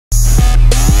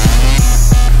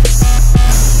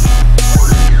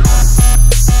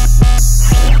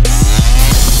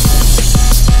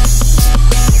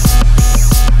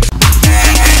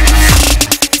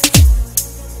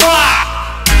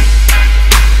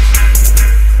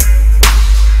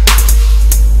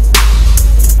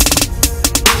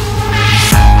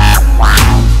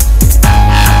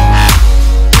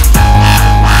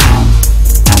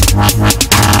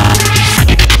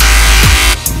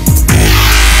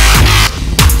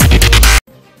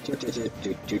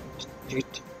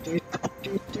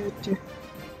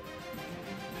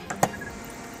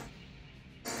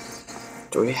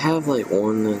Do we have like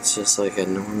one that's just like a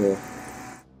normal?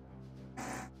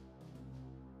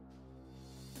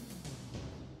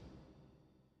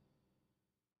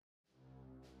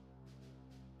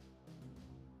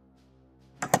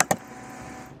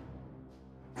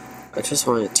 I just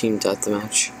want a team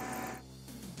deathmatch.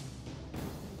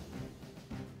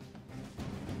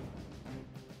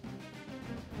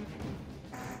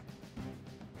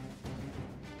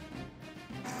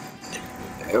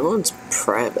 Everyone's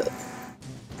private.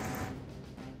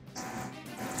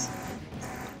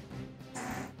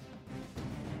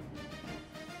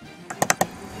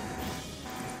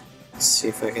 Let's see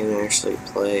if I can actually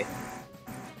play.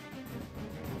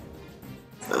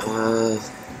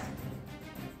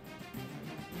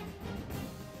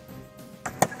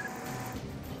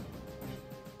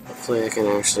 Hopefully I can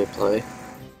actually play.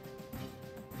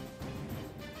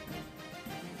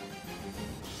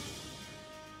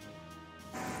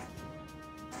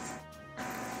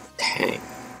 Dang.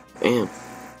 Man.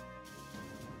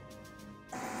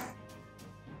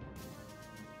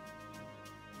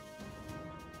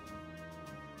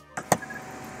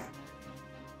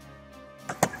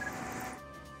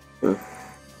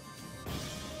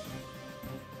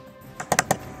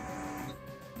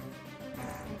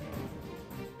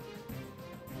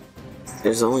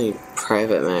 There's only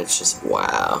private matches.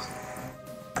 Wow.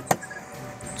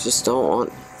 Just don't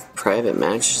want private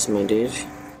matches, my dude.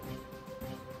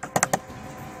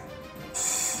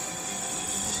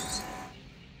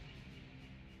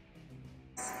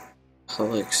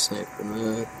 Public sniper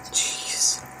mode.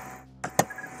 Jeez.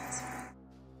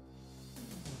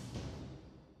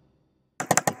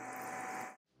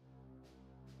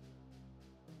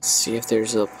 Let's see if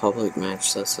there's a public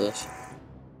match that's it.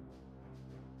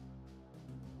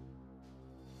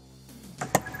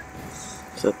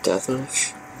 Is that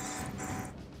deathmatch?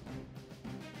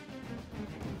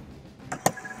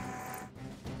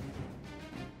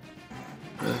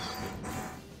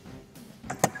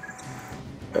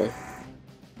 Okay.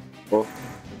 Cool.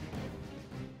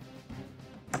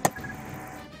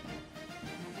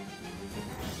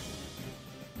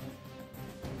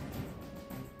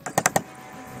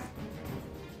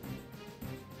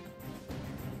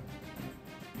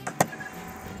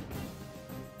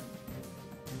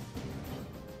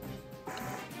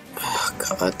 Oh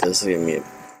god, this is gonna be.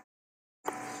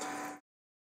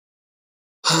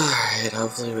 Alright,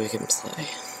 hopefully we can play.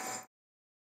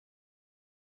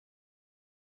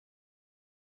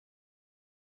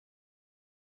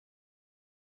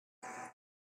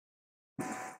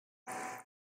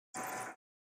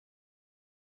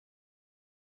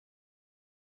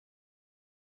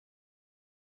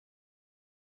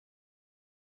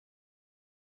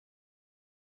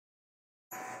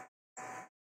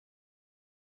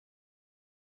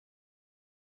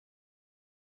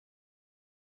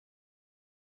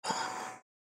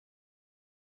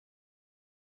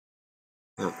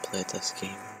 Not played this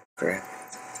game forever.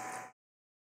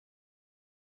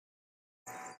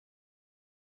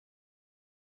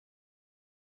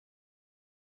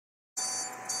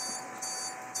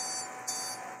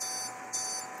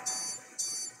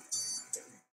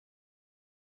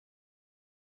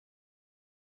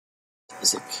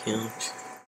 Does it count?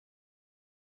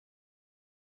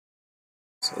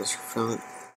 SoldierFront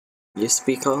used to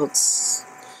be called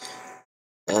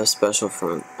Special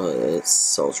Front, but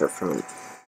it's SoldierFront.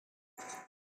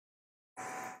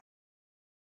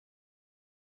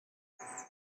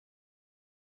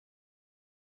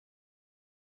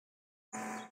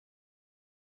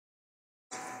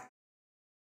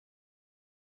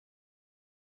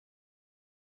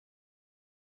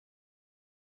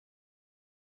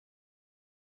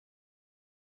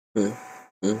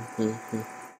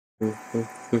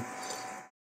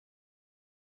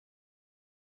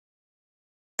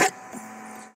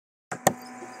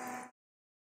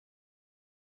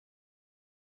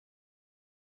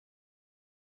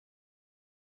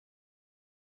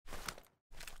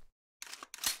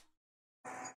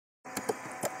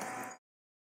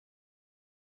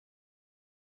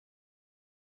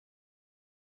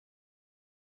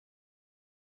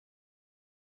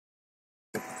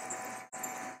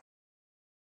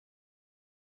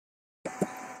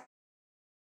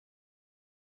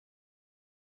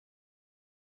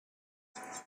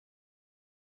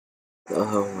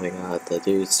 Oh my god, that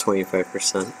dude's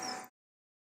 25%.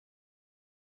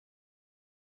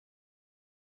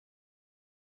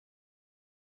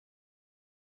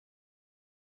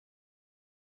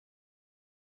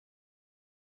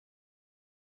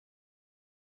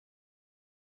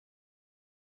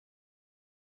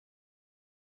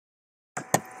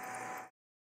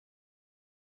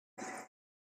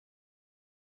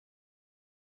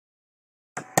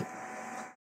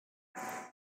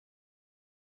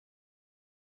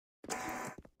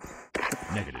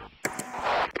 Negative.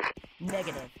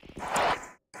 Negative.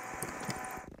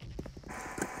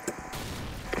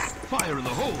 Fire in the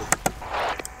hole!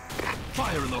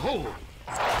 Fire in the hole!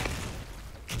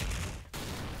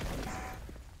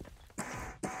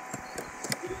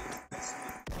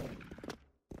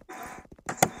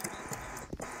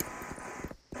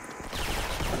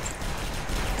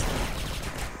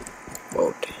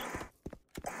 Oh, damn.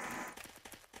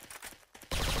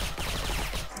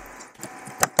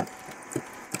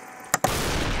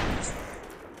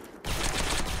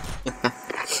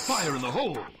 Fire in the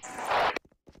hole!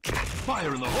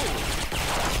 Fire in the hole!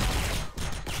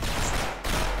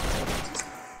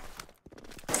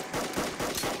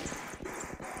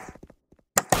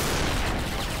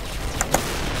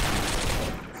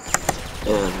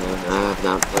 Yeah, man, I have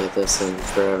not played this in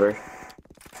forever.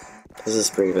 This is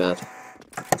pretty bad.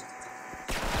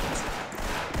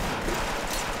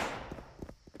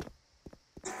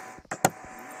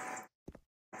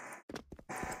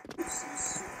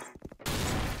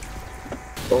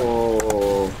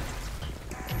 Oh.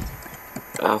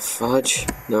 Ah, fudge.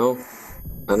 No.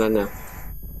 No, no, no.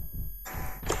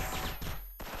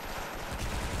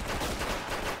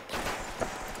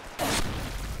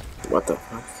 What the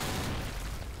fuck?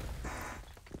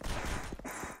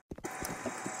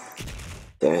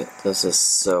 Damn it, this is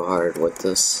so hard with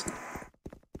this.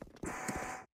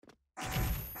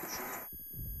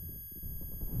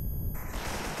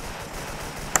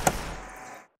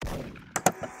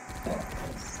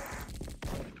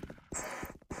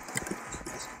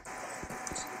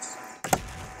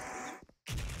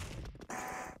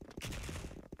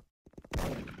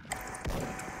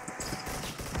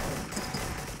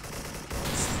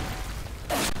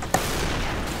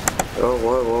 Oh,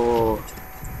 whoa, whoa, whoa.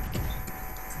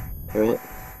 Damn it.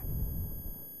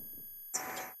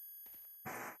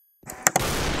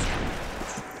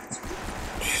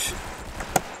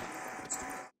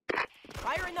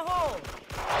 Fire in the hole!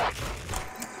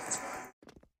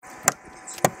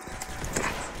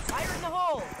 Fire in the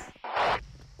hole!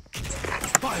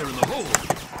 Fire in the hole!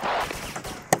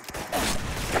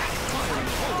 Fire in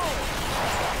the hole!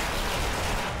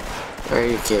 Are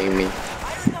you kidding me?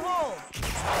 Fire in the hole!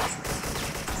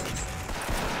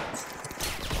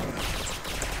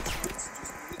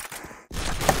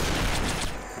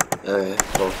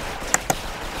 Cool.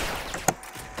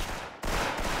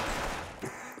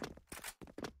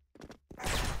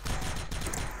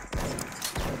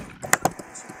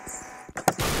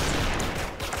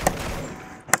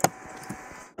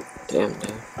 Damn,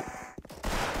 dude.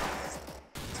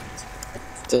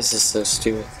 This is so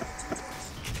stupid.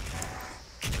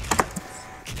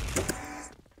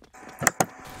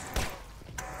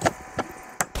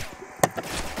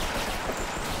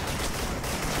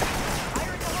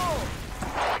 Fire in the hole!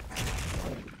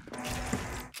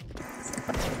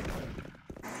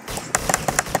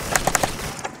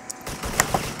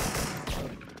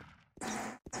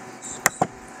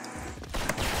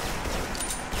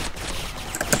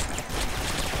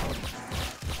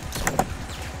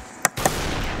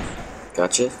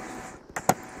 Gotcha.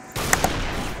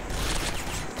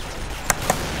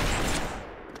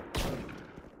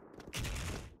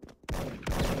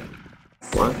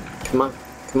 Come on, come on,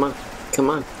 come on, come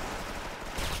on.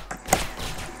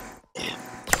 Damn.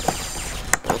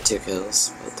 Not 2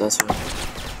 kills, but that's fine.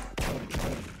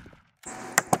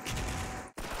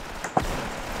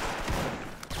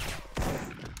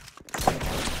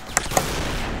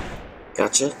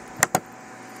 Gotcha.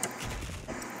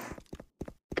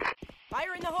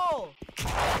 Fire in the hole!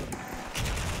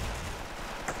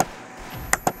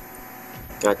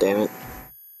 God damn it.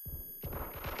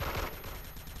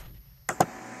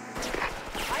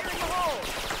 Fire in the hole!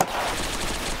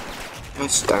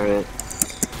 Gosh darn it.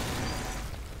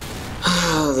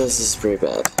 This is pretty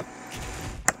bad.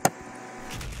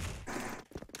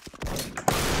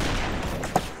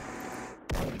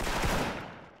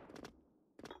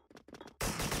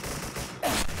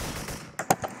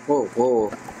 Whoa,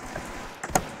 whoa.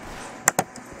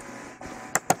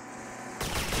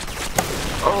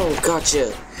 Oh,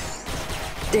 gotcha.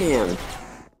 Damn.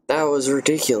 That was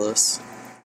ridiculous.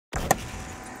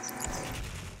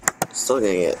 Still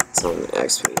gonna get some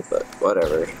XP, but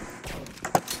whatever.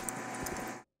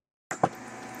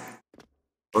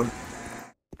 Come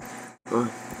on.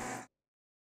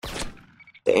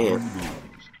 Damn.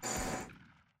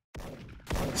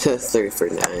 3 for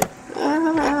 9.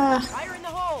 Ah. Fire in the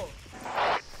hole!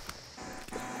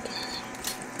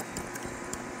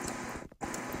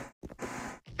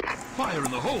 Fire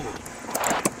in the hole!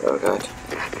 Oh god.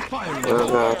 Fire in the Oh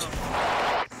hole! god.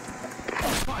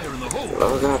 Fire in the hole!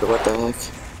 Oh god, what the heck?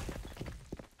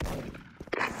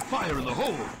 Fire in the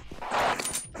hole!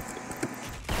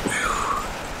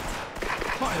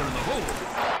 Fire in the hole!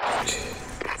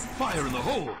 Fire in the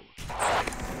hole!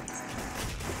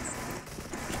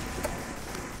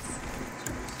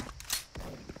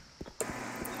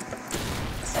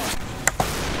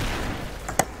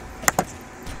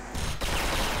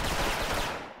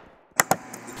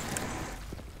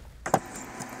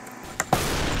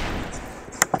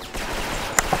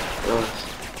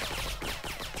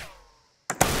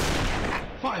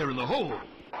 Fire in the hole!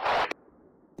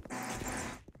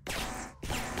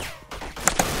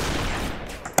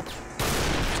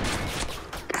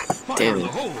 Fire in the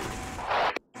hole!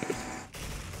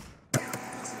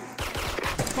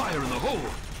 Fire in the hole!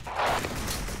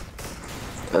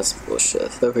 That's bullshit. I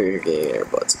thought we were getting our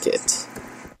butts kicked.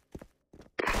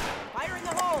 Fire in the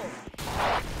hole!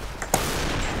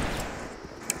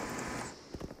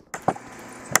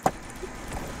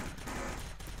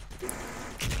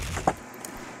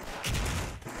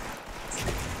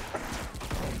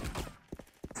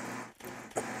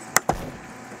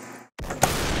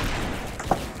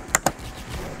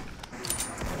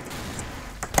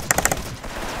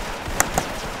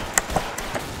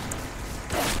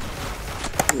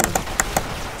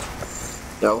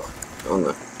 No? Oh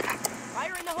no.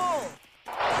 Fire in the hole!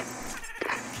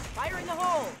 Fire in the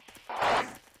hole!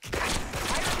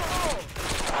 Fire in the hole!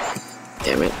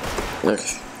 Damn it.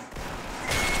 Okay.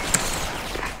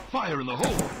 Fire in the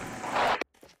hole!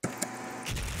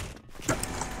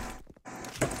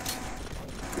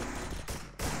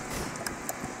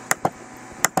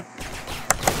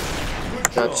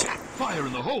 Good job. Gotcha. Fire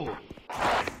in the hole!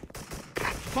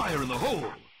 Fire in the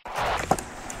hole!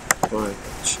 One.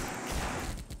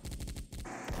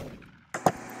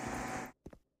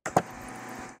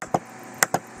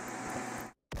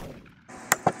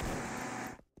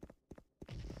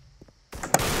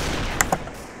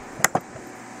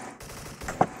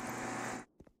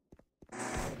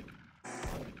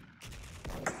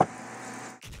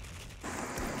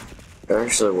 They're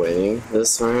actually waiting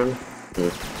this round.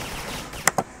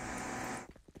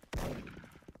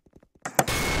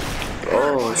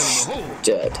 Oh,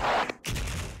 dead.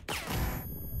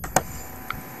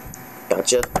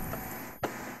 Gotcha.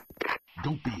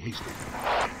 Don't be hasty.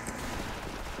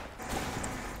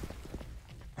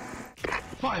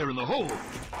 Fire in the hole!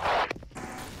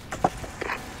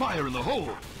 Fire in the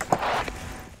hole!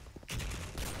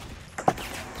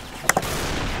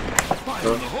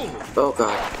 Fire in the hole! Oh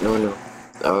god. No, no.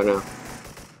 Oh no.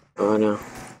 Oh no.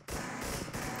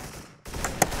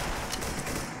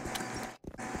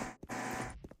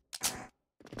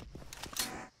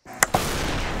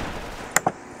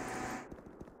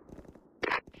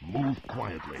 Move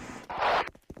quietly.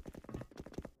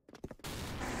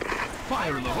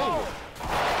 Fire in the hole!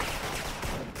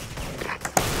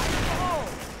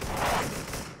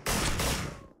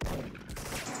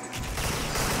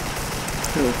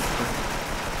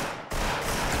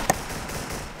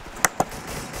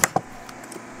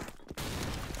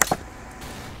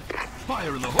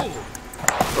 Fire in the hole!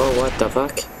 Oh, what the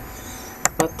fuck?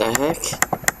 What the heck?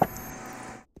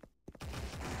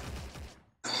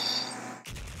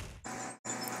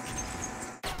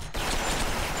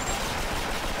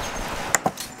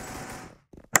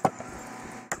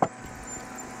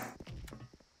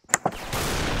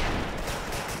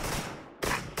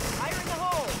 Fire in the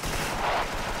hole!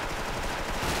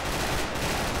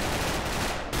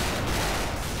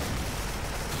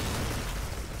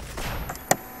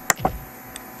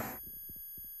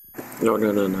 No,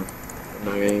 no, no, no. I'm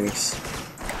not getting this.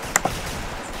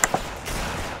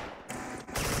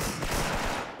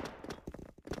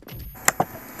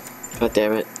 God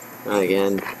damn it. Not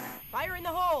again. Fire in the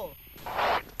hole!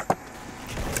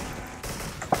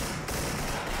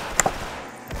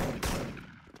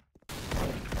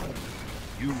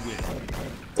 You win.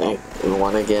 Dang, we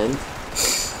won again.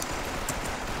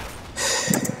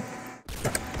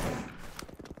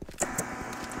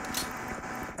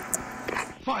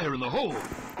 Fire in the hole!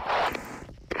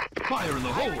 Fire in the Fire in the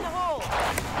hole! hole!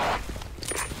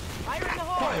 Fire in the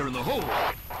hole! Fire in the hole!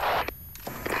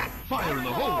 Fire in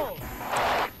the hole!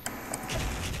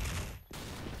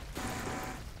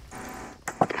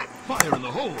 Fire in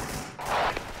the hole!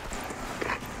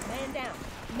 Man down!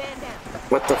 Man down!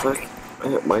 What the fuck?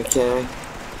 Why can't I?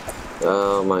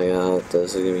 Oh my god,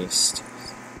 this is gonna be stupid.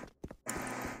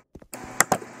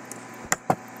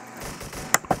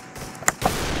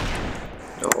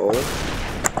 No.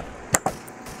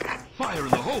 Fire in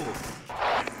the hole!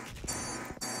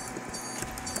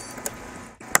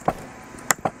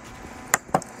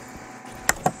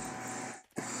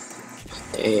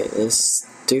 Hey, this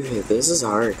dude, this is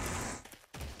hard.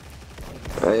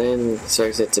 I didn't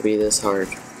expect it to be this hard.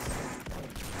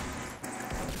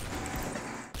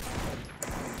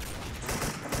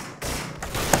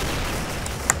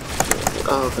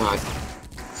 Oh god.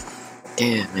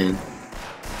 Damn, man.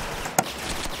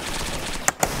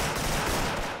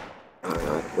 Oh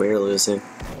god, we're losing.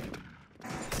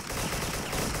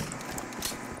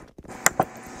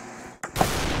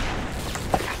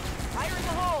 Fire in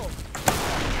the hole!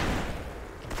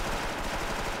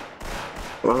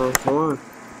 Come on, come on.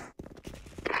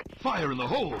 Fire in the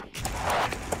hole!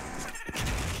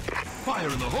 Fire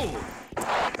in the hole!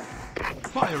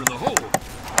 Fire in the hole!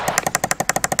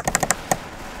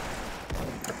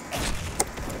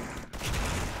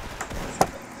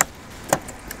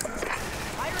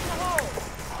 Fire in the hole!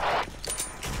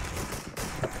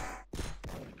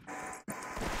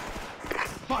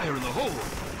 Fire in the hole!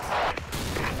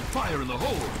 Fire in the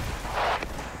hole!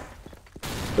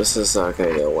 This is not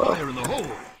gonna go well. Fire in the hole!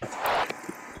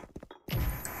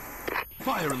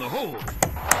 Fire in the hole!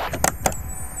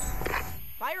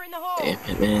 Fire in the hole! Damn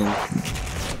it, man.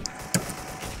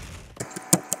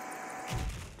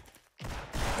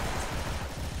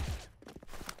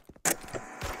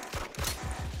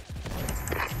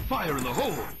 Fire in the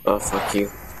hole! Oh, fuck you.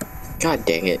 God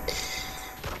dang it.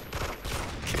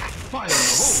 Fire in the hole!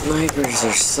 Snipers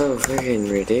are so freaking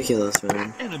ridiculous,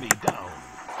 man. Enemy down!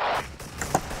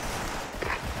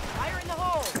 Fire in the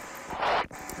hole!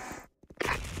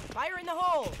 Fire in the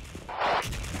hole!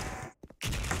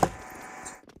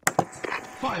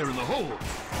 Fire in the hole!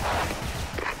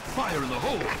 Fire in the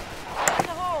hole! Fire in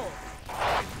the hole!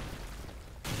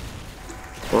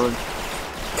 Come on.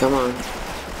 Come on.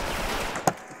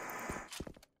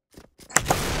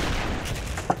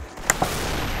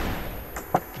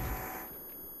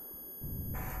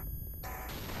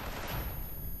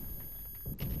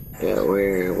 Yeah,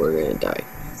 we're gonna die.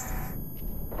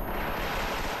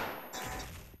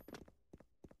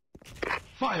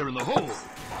 Fire in the hole!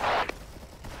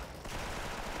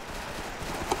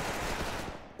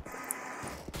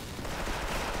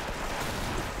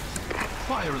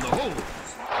 Fire in the hole!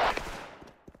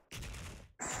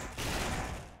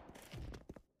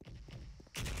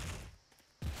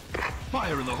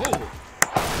 Fire in the hole!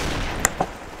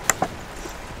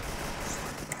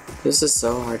 This is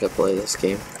so hard to play this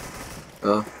game.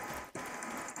 Oh.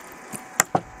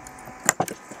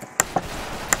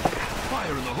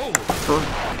 Fire in the hole! Come on.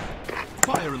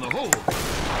 Fire in the hole!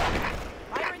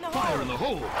 Fire in the hole! Fire in the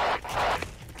hole!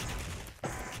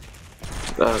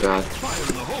 Oh god. Fire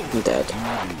in the hole! I'm dead.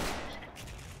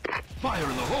 Fire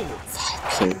in the hole!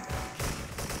 Fucking.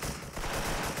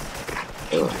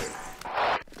 Ugh.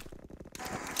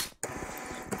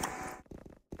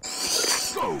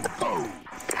 Go! Go!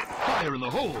 Fire in the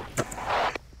hole!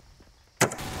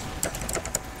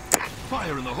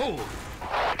 Fire in the hole!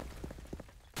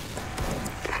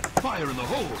 Fire in the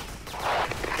hole!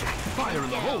 Fire in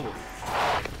the hole!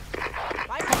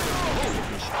 Fire in the hole!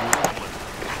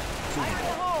 Fire in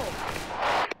the hole!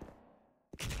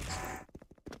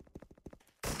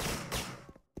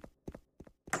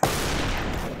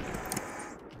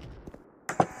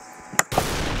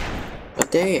 Oh,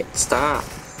 dang it. Stop.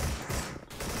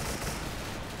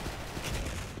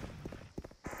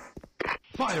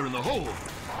 Fire in the hole!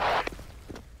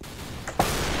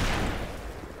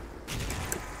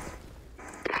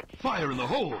 Fire in the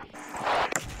hole!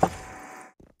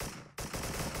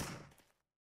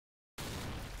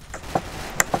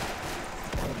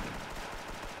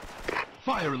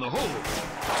 Fire in the hole!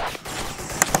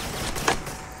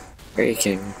 Are you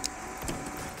kidding me?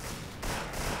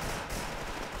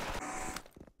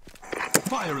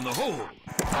 Fire in the hole!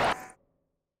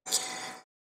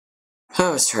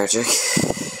 That was tragic.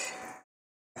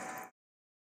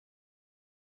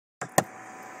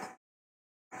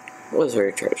 It was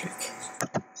very tragic.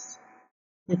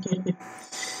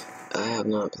 I have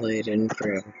not played in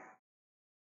forever.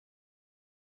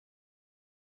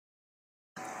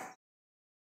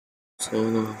 So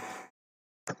no.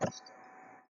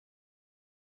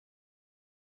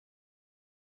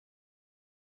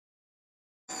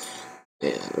 Yeah,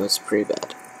 it was pretty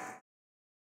bad.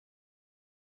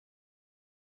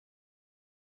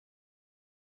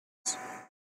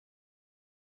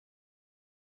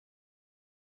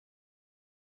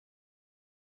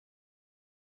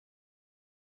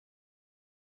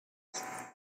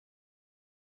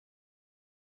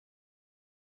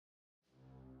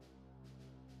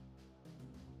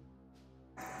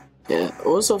 Yeah, it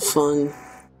was a fun,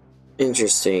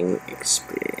 interesting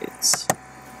experience.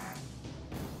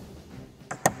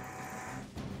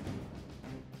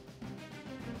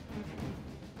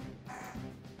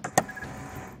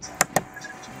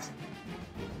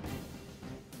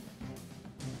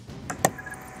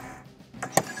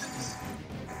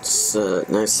 So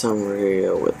next time we're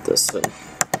gonna go with this one.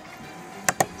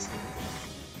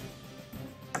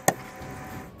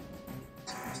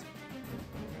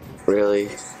 Really?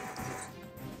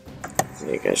 I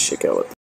think I should go with